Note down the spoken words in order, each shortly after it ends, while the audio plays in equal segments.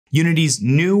Unity's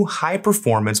new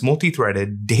high-performance,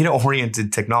 multi-threaded,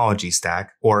 data-oriented technology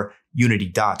stack, or Unity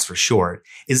DOTS for short,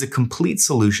 is a complete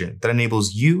solution that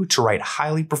enables you to write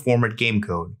highly performant game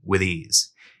code with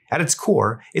ease. At its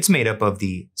core, it's made up of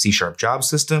the C# job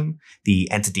system,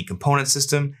 the entity component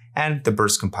system, and the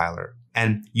burst compiler.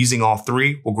 And using all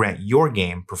three will grant your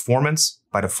game performance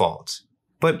by default.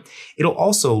 But it'll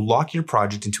also lock your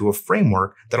project into a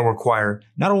framework that'll require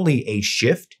not only a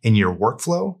shift in your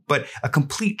workflow, but a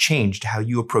complete change to how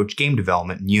you approach game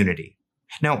development in Unity.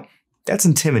 Now, that's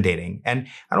intimidating, and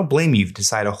I don't blame you if you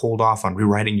decide to hold off on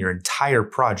rewriting your entire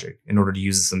project in order to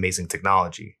use this amazing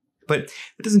technology. But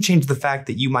it doesn't change the fact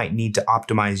that you might need to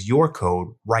optimize your code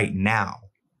right now.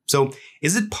 So,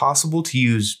 is it possible to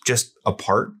use just a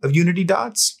part of Unity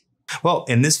DOTS? Well,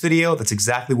 in this video, that's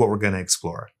exactly what we're going to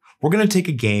explore. We're going to take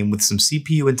a game with some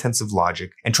CPU-intensive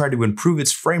logic and try to improve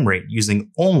its frame rate using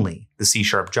only the C#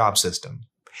 job system.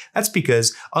 That's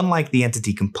because, unlike the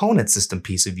entity component system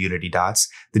piece of Unity DOTS,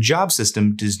 the job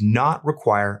system does not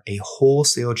require a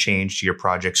wholesale change to your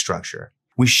project structure.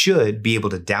 We should be able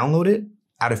to download it,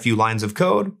 add a few lines of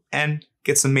code, and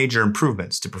get some major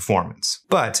improvements to performance.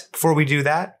 But before we do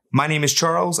that, my name is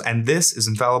Charles, and this is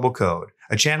Infallible Code,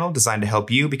 a channel designed to help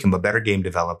you become a better game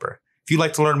developer. If you'd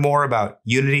like to learn more about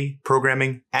Unity,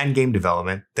 programming, and game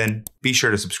development, then be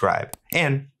sure to subscribe.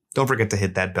 And don't forget to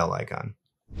hit that bell icon.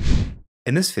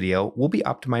 In this video, we'll be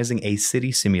optimizing a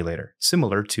city simulator,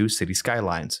 similar to City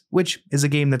Skylines, which is a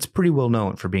game that's pretty well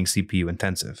known for being CPU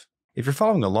intensive. If you're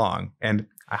following along, and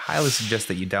I highly suggest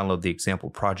that you download the example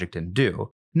project and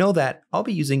do, know that I'll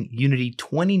be using Unity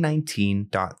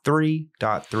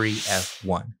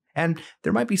 2019.3.3f1, and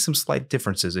there might be some slight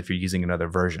differences if you're using another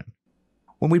version.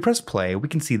 When we press play, we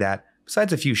can see that,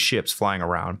 besides a few ships flying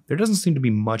around, there doesn't seem to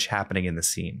be much happening in the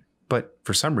scene. But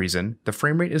for some reason, the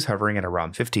frame rate is hovering at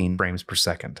around 15 frames per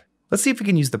second. Let's see if we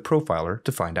can use the profiler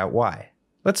to find out why.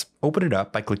 Let's open it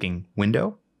up by clicking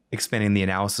Window, expanding the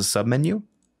Analysis submenu,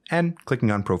 and clicking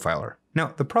on Profiler.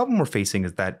 Now, the problem we're facing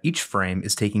is that each frame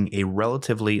is taking a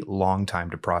relatively long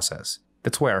time to process.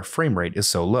 That's why our frame rate is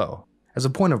so low. As a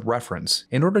point of reference,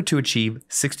 in order to achieve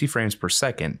 60 frames per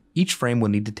second, each frame will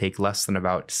need to take less than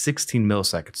about 16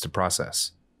 milliseconds to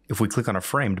process. If we click on a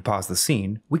frame to pause the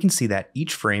scene, we can see that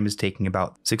each frame is taking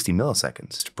about 60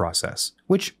 milliseconds to process,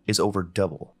 which is over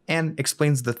double, and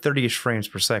explains the 30-ish frames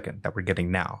per second that we're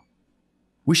getting now.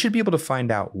 We should be able to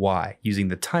find out why using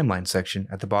the timeline section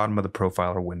at the bottom of the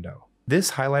profiler window.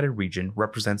 This highlighted region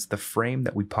represents the frame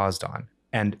that we paused on,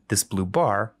 and this blue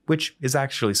bar, which is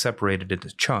actually separated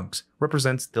into chunks,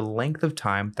 represents the length of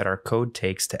time that our code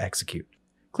takes to execute.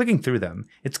 Clicking through them,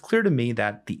 it's clear to me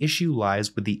that the issue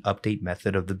lies with the update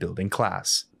method of the building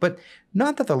class. But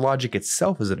not that the logic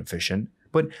itself isn't efficient,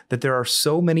 but that there are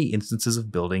so many instances of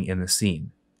building in the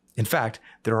scene. In fact,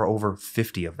 there are over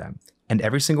 50 of them, and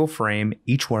every single frame,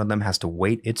 each one of them has to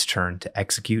wait its turn to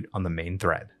execute on the main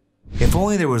thread. If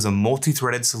only there was a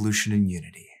multi-threaded solution in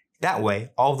Unity. That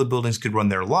way, all of the buildings could run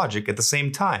their logic at the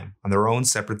same time on their own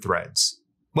separate threads.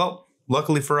 Well,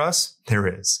 luckily for us, there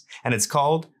is, and it's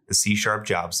called the C#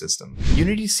 job system.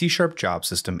 Unity's C# job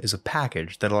system is a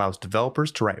package that allows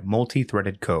developers to write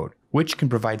multi-threaded code, which can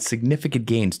provide significant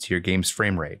gains to your game's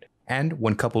frame rate. And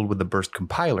when coupled with the burst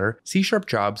compiler, C#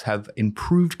 jobs have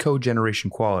improved code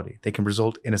generation quality that can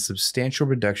result in a substantial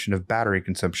reduction of battery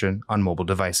consumption on mobile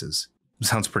devices.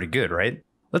 Sounds pretty good, right?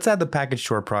 Let's add the package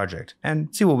to our project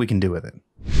and see what we can do with it.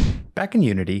 Back in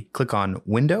Unity, click on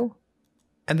Window,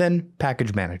 and then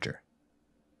Package Manager.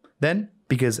 Then,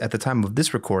 because at the time of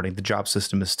this recording the job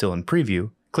system is still in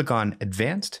preview, click on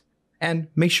Advanced, and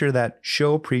make sure that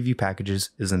Show Preview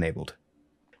Packages is enabled.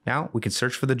 Now we can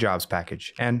search for the jobs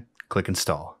package and click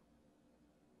Install.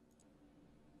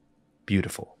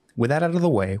 Beautiful. With that out of the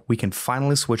way, we can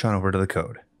finally switch on over to the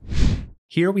code.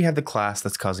 Here we have the class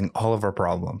that's causing all of our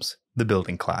problems, the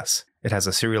building class. It has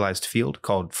a serialized field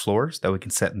called floors that we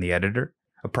can set in the editor,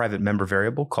 a private member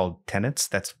variable called tenants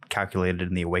that's calculated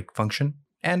in the awake function,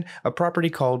 and a property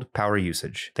called power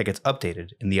usage that gets updated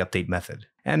in the update method,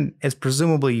 and is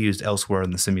presumably used elsewhere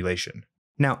in the simulation.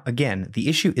 Now, again, the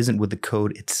issue isn't with the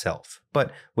code itself,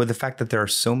 but with the fact that there are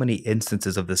so many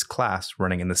instances of this class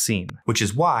running in the scene. Which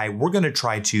is why we're going to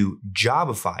try to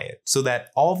jobify it so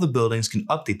that all of the buildings can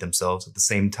update themselves at the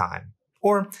same time,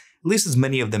 or at least as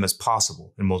many of them as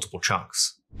possible in multiple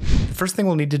chunks. The first thing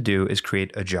we'll need to do is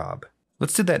create a job.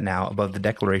 Let's do that now above the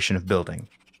declaration of building.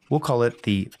 We'll call it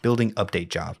the building update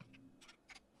job.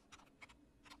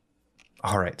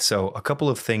 Alright, so a couple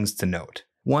of things to note.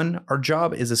 One, our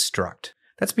job is a struct.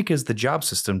 That's because the job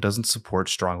system doesn't support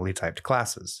strongly typed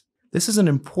classes. This is an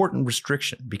important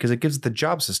restriction because it gives the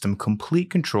job system complete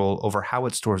control over how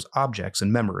it stores objects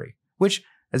in memory, which,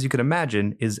 as you can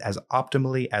imagine, is as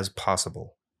optimally as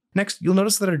possible. Next, you'll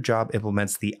notice that our job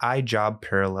implements the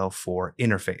iJobParallel4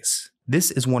 interface.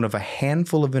 This is one of a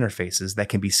handful of interfaces that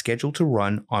can be scheduled to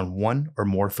run on one or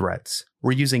more threads.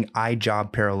 We're using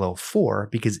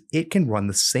iJobParallel4 because it can run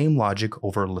the same logic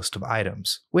over a list of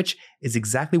items, which is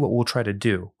exactly what we'll try to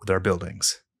do with our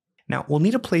buildings. Now, we'll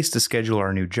need a place to schedule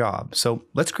our new job, so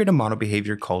let's create a mono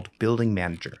behavior called Building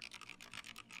Manager.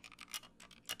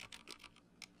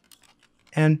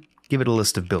 And give it a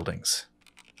list of buildings.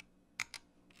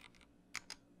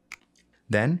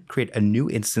 Then create a new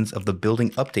instance of the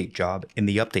building update job in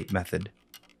the update method.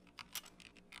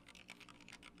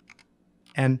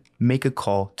 And make a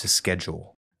call to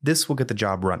schedule. This will get the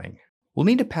job running. We'll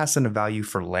need to pass in a value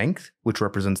for length, which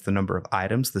represents the number of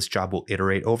items this job will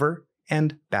iterate over,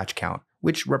 and batch count,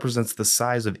 which represents the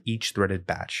size of each threaded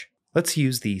batch. Let's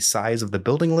use the size of the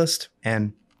building list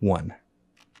and 1.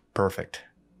 Perfect.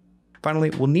 Finally,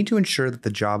 we'll need to ensure that the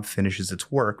job finishes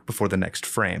its work before the next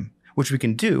frame, which we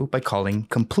can do by calling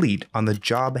complete on the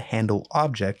job handle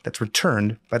object that's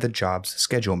returned by the job's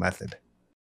schedule method.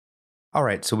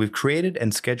 Alright, so we've created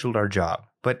and scheduled our job,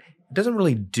 but it doesn't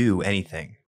really do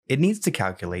anything. It needs to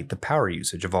calculate the power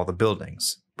usage of all the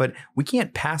buildings, but we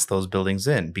can't pass those buildings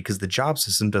in because the job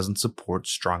system doesn't support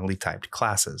strongly typed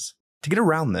classes. To get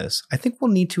around this, I think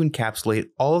we'll need to encapsulate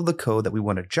all of the code that we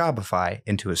want to jobify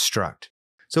into a struct.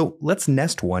 So let's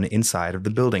nest one inside of the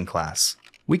building class.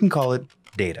 We can call it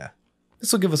data.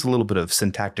 This will give us a little bit of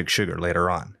syntactic sugar later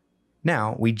on.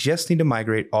 Now, we just need to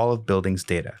migrate all of building's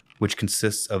data, which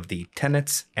consists of the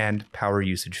tenants and power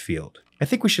usage field. I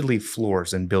think we should leave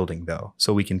floors in building though,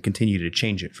 so we can continue to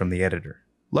change it from the editor.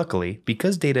 Luckily,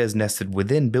 because data is nested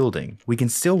within building, we can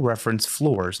still reference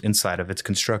floors inside of its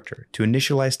constructor to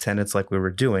initialize tenants like we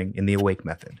were doing in the awake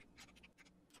method.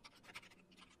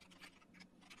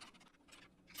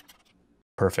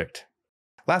 Perfect.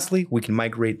 Lastly, we can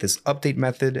migrate this update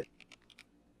method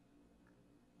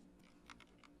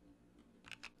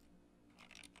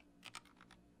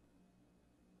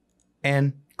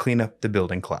and clean up the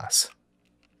building class.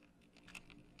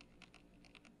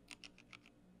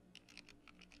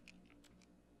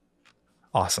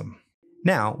 Awesome.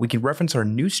 Now we can reference our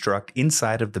new struct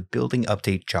inside of the building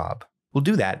update job. We'll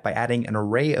do that by adding an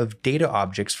array of data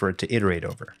objects for it to iterate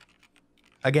over.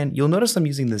 Again, you'll notice I'm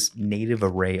using this native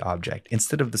array object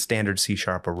instead of the standard C#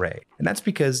 array, and that's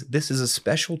because this is a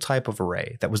special type of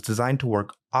array that was designed to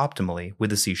work optimally with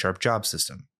the C# job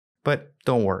system. But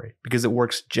don't worry, because it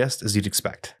works just as you'd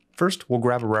expect. First, we'll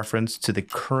grab a reference to the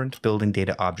current building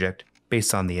data object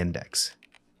based on the index.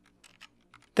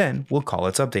 Then we'll call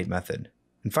its update method.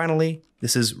 And finally,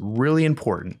 this is really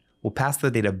important, we'll pass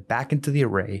the data back into the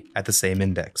array at the same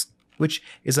index, which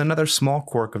is another small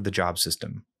quirk of the job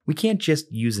system. We can't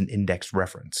just use an indexed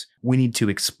reference. We need to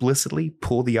explicitly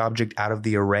pull the object out of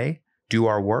the array, do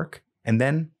our work, and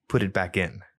then put it back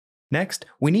in. Next,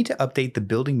 we need to update the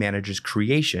building manager's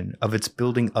creation of its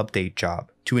building update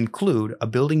job to include a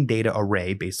building data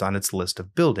array based on its list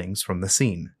of buildings from the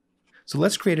scene. So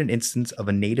let's create an instance of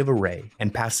a native array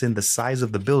and pass in the size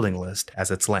of the building list as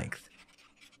its length.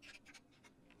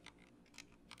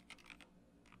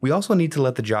 We also need to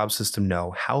let the job system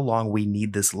know how long we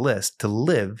need this list to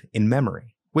live in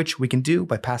memory, which we can do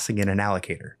by passing in an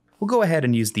allocator. We'll go ahead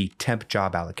and use the temp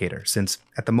job allocator, since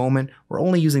at the moment we're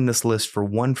only using this list for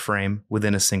one frame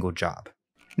within a single job.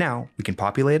 Now we can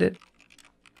populate it,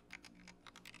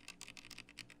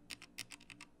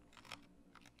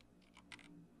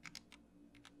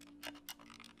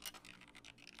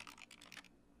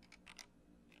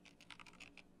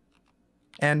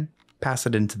 and pass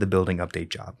it into the building update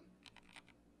job.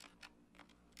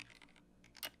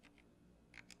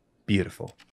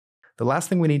 Beautiful. The last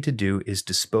thing we need to do is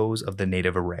dispose of the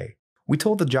native array. We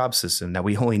told the job system that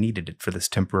we only needed it for this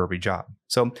temporary job,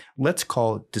 so let's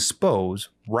call dispose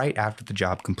right after the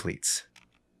job completes.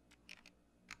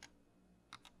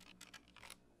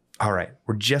 Alright,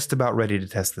 we're just about ready to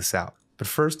test this out, but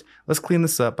first let's clean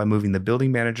this up by moving the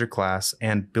building manager class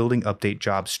and building update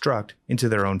job struct into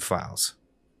their own files.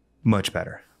 Much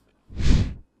better.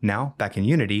 Now, back in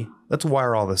Unity, let's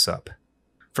wire all this up.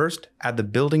 First, add the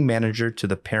building manager to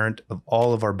the parent of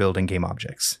all of our building game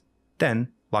objects. Then,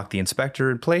 lock the inspector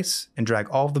in place and drag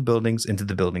all of the buildings into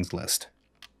the buildings list.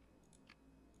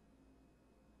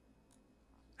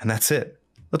 And that's it.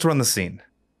 Let's run the scene.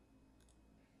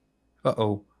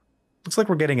 Uh-oh. Looks like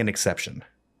we're getting an exception.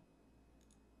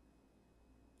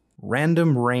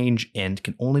 Random range int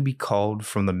can only be called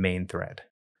from the main thread.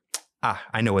 Ah,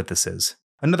 I know what this is.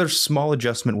 Another small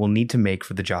adjustment we'll need to make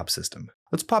for the job system.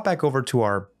 Let's pop back over to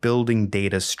our building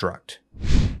data struct.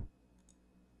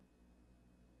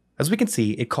 As we can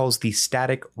see, it calls the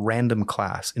static random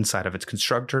class inside of its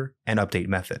constructor and update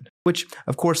method, which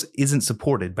of course isn't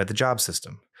supported by the job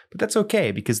system. But that's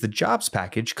okay because the jobs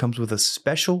package comes with a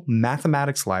special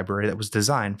mathematics library that was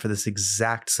designed for this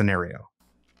exact scenario.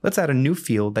 Let's add a new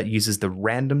field that uses the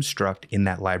random struct in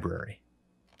that library.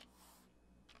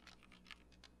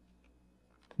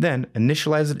 Then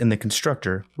initialize it in the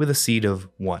constructor with a seed of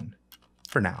 1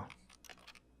 for now.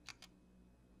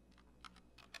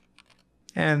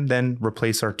 And then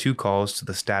replace our 2 calls to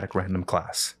the static random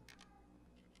class.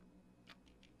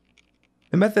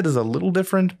 The method is a little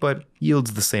different, but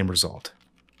yields the same result.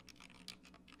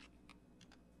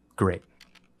 Great.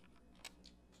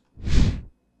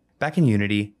 Back in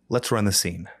Unity, let's run the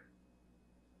scene.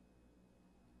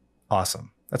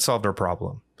 Awesome, that solved our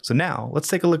problem. So now, let's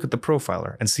take a look at the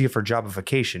profiler and see if our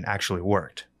jobification actually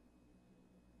worked.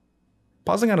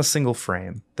 Pausing on a single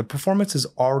frame, the performance is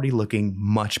already looking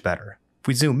much better. If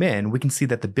we zoom in, we can see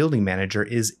that the building manager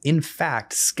is in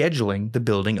fact scheduling the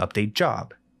building update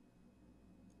job.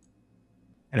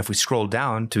 And if we scroll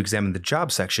down to examine the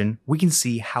job section, we can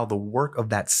see how the work of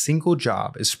that single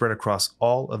job is spread across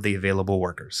all of the available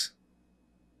workers.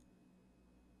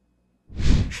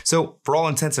 So, for all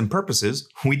intents and purposes,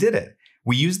 we did it.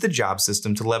 We used the job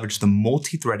system to leverage the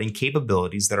multi-threading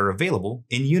capabilities that are available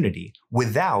in Unity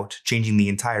without changing the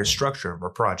entire structure of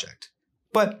our project.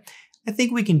 But I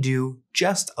think we can do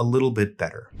just a little bit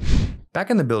better. Back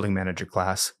in the Building Manager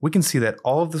class, we can see that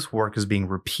all of this work is being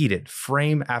repeated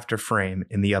frame after frame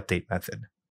in the update method.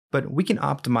 But we can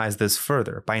optimize this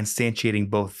further by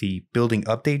instantiating both the building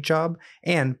update job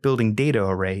and building data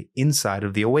array inside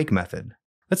of the awake method.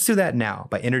 Let's do that now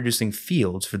by introducing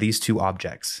fields for these 2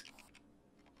 objects.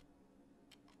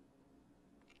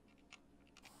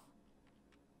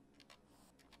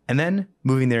 And then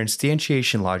moving their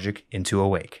instantiation logic into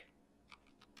awake.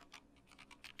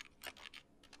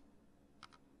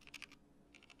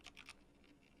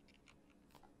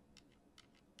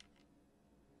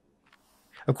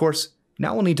 Of course,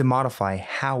 now we'll need to modify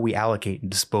how we allocate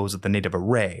and dispose of the native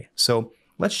array, so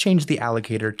let's change the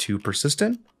allocator to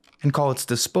persistent and call its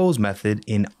dispose method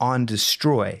in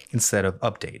onDestroy instead of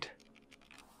update.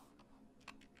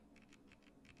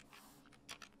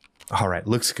 Alright,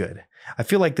 looks good. I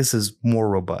feel like this is more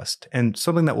robust and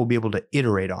something that we'll be able to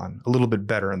iterate on a little bit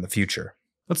better in the future.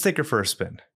 Let's take it for a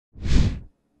spin.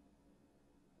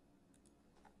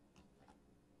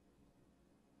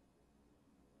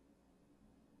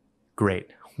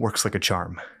 Great, works like a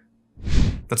charm.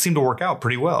 That seemed to work out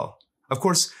pretty well. Of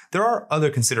course, there are other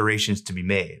considerations to be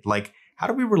made, like how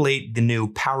do we relate the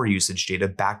new power usage data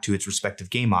back to its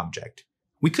respective game object?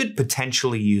 We could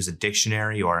potentially use a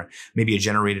dictionary or maybe a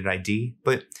generated ID,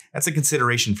 but that's a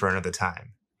consideration for another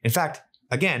time. In fact,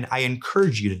 again, I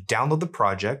encourage you to download the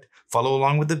project, follow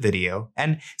along with the video,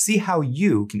 and see how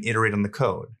you can iterate on the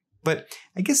code. But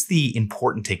I guess the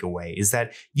important takeaway is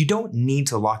that you don't need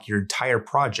to lock your entire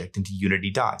project into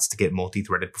Unity dots to get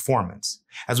multi-threaded performance.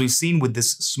 As we've seen with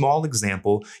this small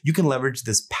example, you can leverage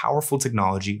this powerful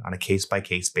technology on a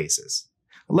case-by-case basis.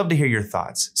 I'd love to hear your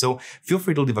thoughts, so feel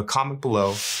free to leave a comment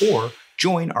below or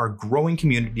join our growing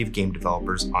community of game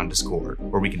developers on Discord,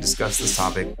 where we can discuss this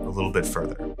topic a little bit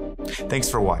further.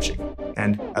 Thanks for watching,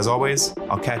 and as always,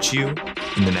 I'll catch you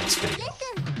in the next video.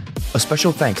 A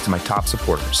special thanks to my top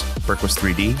supporters,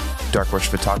 Berkwist3D, Darkrush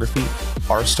Photography,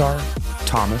 R-Star,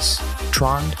 Thomas,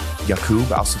 Trond, Yakub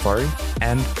Al-Safari,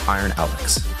 and Iron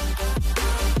Alex.